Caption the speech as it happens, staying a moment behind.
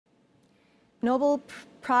Nobel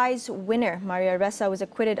Prize winner Maria Ressa was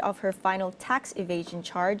acquitted of her final tax evasion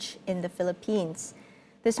charge in the Philippines.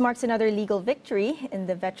 This marks another legal victory in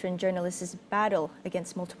the veteran journalist's battle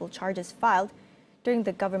against multiple charges filed during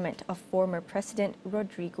the government of former President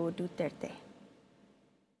Rodrigo Duterte.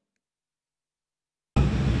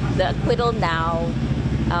 The acquittal now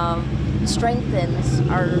strengthens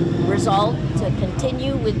our resolve to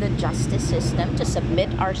continue with the justice system, to submit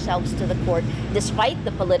ourselves to the court despite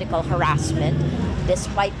the political harassment,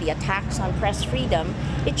 despite the attacks on press freedom.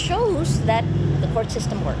 It shows that the court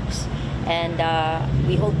system works, and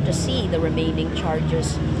we hope to see the remaining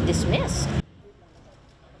charges dismissed.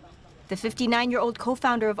 The 59-year-old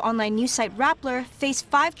co-founder of online news site Rappler faced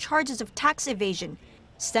 5 charges of tax evasion,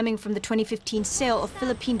 stemming from the 2015 sale of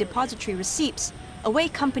Philippine depository receipts, a way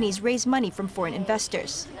companies raise money from foreign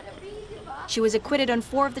investors. She was acquitted on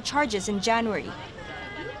 4 of the charges in January.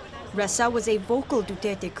 Ressa was a vocal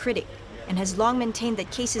Duterte critic and has long maintained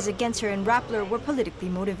that cases against her and Rappler were politically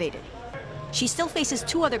motivated. She still faces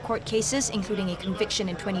 2 other court cases, including a conviction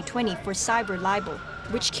in 2020 for cyber libel,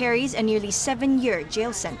 which carries a nearly 7-year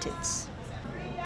jail sentence.